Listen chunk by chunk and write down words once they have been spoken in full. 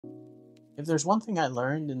If there's one thing I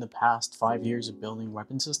learned in the past 5 years of building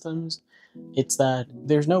weapon systems, it's that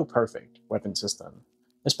there's no perfect weapon system,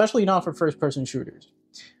 especially not for first person shooters.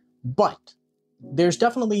 But there's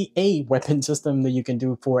definitely a weapon system that you can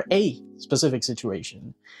do for a specific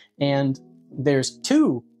situation. And there's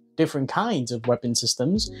two different kinds of weapon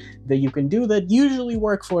systems that you can do that usually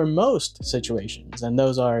work for most situations. And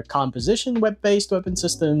those are composition web-based weapon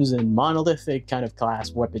systems and monolithic kind of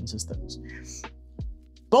class weapon systems.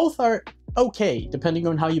 Both are okay depending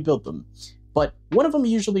on how you build them, but one of them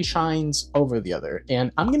usually shines over the other.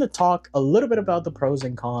 And I'm going to talk a little bit about the pros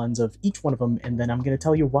and cons of each one of them, and then I'm going to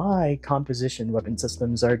tell you why composition weapon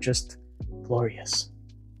systems are just glorious.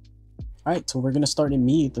 All right, so we're going to start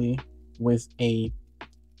immediately with a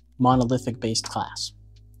monolithic based class,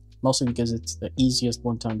 mostly because it's the easiest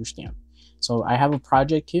one to understand. So I have a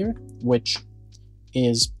project here which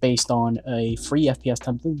is based on a free FPS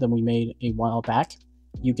template that we made a while back.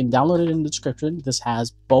 You can download it in the description. This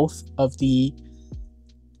has both of the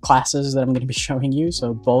classes that I'm going to be showing you.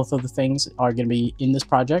 So both of the things are going to be in this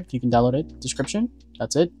project. You can download it, description.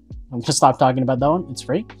 That's it. I'm going to stop talking about that one. It's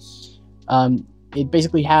free. It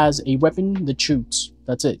basically has a weapon that shoots.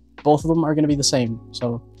 That's it. Both of them are going to be the same.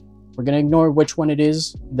 So we're going to ignore which one it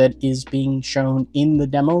is that is being shown in the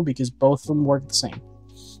demo because both of them work the same.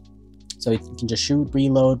 So you can just shoot,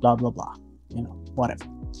 reload, blah, blah, blah. You know, whatever.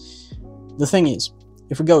 The thing is,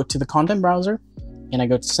 if we go to the content browser and I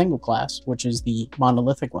go to single class, which is the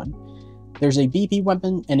monolithic one, there's a BP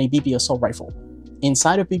weapon and a BP assault rifle.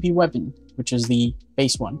 Inside of BP weapon, which is the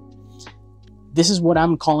base one, this is what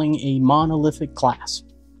I'm calling a monolithic class.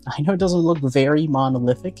 I know it doesn't look very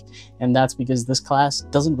monolithic, and that's because this class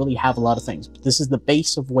doesn't really have a lot of things. But this is the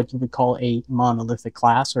base of what you would call a monolithic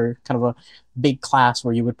class, or kind of a big class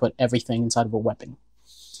where you would put everything inside of a weapon.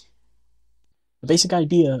 The basic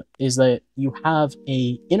idea is that you have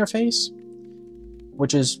a interface,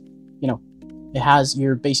 which is, it has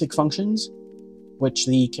your basic functions, which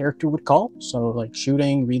the character would call. So like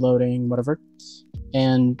shooting, reloading, whatever.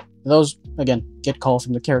 And those, again, get called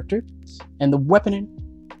from the character. And the weapon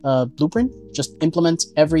blueprint just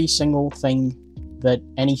implements every single thing that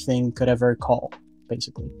anything could ever call,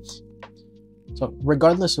 basically. So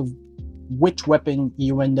regardless of which weapon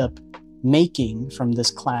you end up making from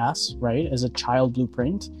this class, right, as a child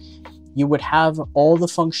blueprint, you would have all the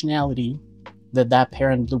functionality that that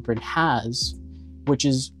parent blueprint has, which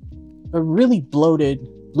is a really bloated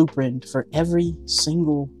blueprint for every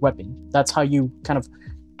single weapon. That's how you kind of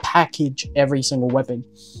package every single weapon.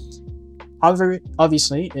 However,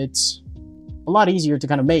 obviously, it's a lot easier to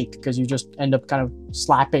kind of make because you just end up kind of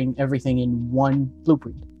slapping everything in one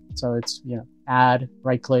blueprint. So it's, add,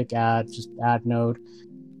 right click, add, just add node.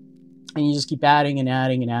 And you just keep adding and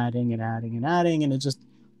adding and adding and adding and adding, and it just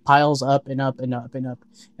piles up and up and up and up.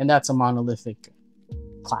 And that's a monolithic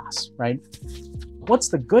class, right? What's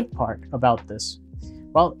the good part about this?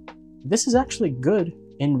 Well, this is actually good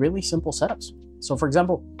in really simple setups. So for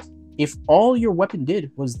example, if all your weapon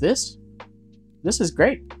did was this is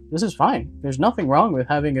great. This is fine. There's nothing wrong with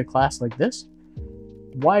having a class like this.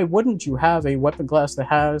 Why wouldn't you have a weapon class that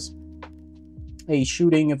has a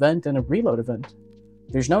shooting event and a reload event?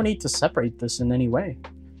 There's no need to separate this in any way.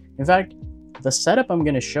 In fact, the setup I'm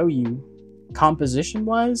going to show you,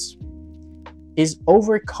 composition-wise, is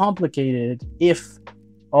overcomplicated if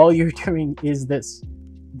all you're doing is this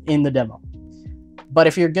in the demo. But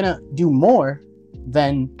if you're going to do more,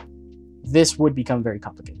 then this would become very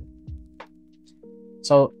complicated.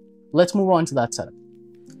 So let's move on to that setup.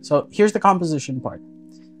 So here's the composition part.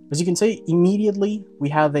 As you can see, immediately we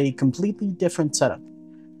have a completely different setup.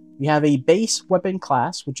 We have a base weapon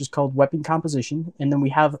class, which is called weapon composition, and then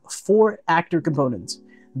we have 4 actor components.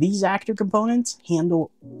 These actor components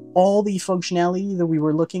handle all the functionality that we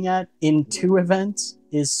were looking at in 2 events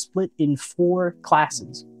is split in 4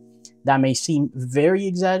 classes. That may seem very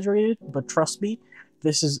exaggerated, but trust me,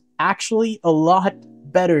 this is actually a lot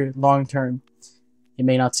better long-term. It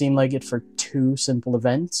may not seem like it for 2 simple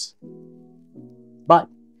events, but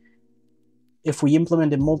if we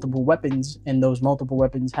implemented multiple weapons and those multiple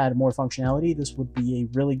weapons had more functionality, this would be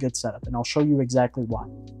a really good setup, and I'll show you exactly why.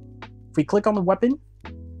 If we click on the weapon,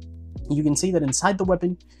 you can see that inside the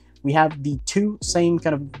weapon, we have the 2 same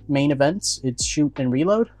kind of main events. It's shoot and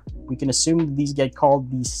reload. We can assume these get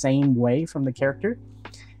called the same way from the character.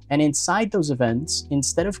 And inside those events,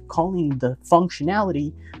 instead of calling the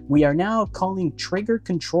functionality, we are now calling trigger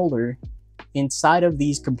controller inside of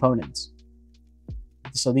these components.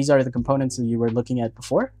 So these are the components that you were looking at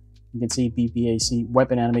before. You can see BPAC,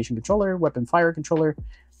 weapon animation controller, weapon fire controller.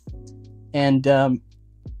 And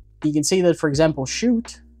you can see that, for example,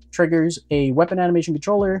 shoot triggers a weapon animation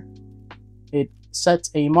controller it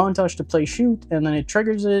sets a montage to play shoot, and then it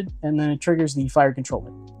triggers it, and then it triggers the fire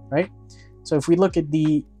controller, right? So if we look at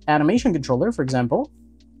the animation controller, for example,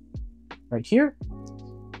 right here,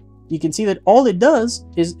 you can see that all it does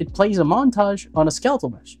is it plays a montage on a skeletal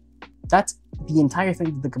mesh. That's the entire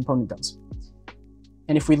thing that the component does.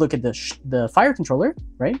 And if we look at the fire controller,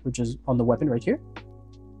 right, which is on the weapon right here,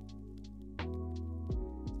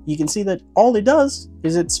 you can see that all it does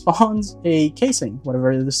is it spawns a casing,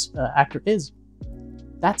 whatever this actor is.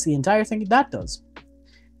 That's the entire thing that does.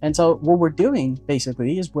 And so what we're doing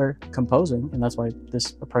basically is we're composing, and that's why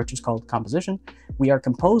this approach is called composition. We are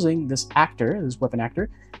composing this actor, this weapon actor,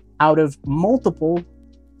 out of multiple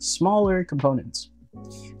smaller components.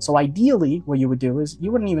 So ideally, what you would do is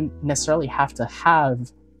you wouldn't even necessarily have to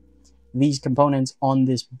have these components on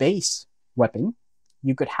this base weapon.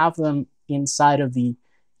 You could have them inside of the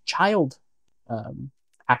child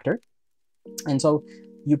actor. And so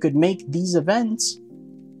you could make these events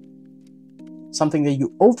something that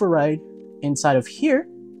you override inside of here.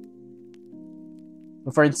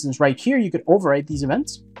 For instance, right here, you could override these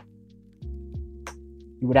events.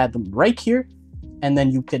 You would add them right here, and then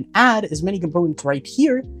you can add as many components right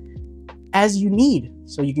here as you need.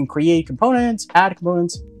 So you can create components, add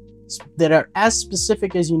components that are as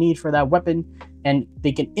specific as you need for that weapon, and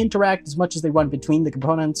they can interact as much as they want between the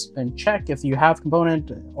components and check if you have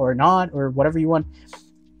component or not, or whatever you want.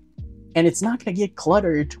 And it's not going to get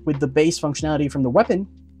cluttered with the base functionality from the weapon,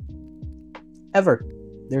 ever.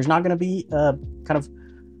 There's not going to be a kind of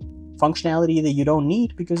functionality that you don't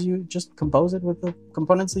need because you just compose it with the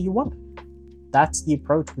components that you want. That's the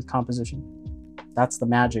approach with composition. That's the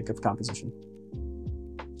magic of composition.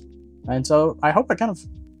 And so I hope I kind of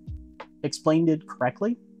explained it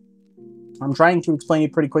correctly. I'm trying to explain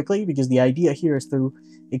it pretty quickly because the idea here is to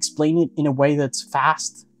explain it in a way that's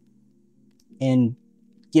fast and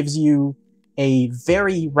gives you a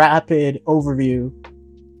very rapid overview.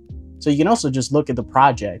 So you can also just look at the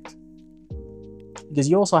project, because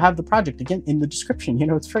you also have the project again in the description. You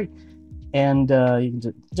know, it's free, and you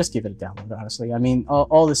can just give it a download. Honestly, I mean,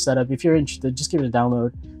 all this setup, if you're interested, just give it a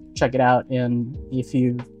download, check it out, and if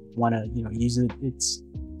you want to, use it, it's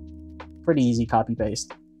pretty easy copy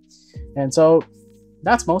paste. And so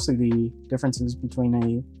that's mostly the differences between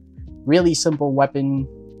a really simple weapon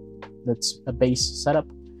that's a base setup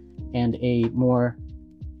and a more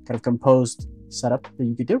kind of composed setup that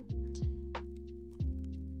you could do.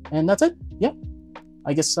 And that's it. Yeah,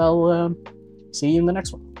 I guess I'll see you in the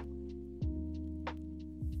next one.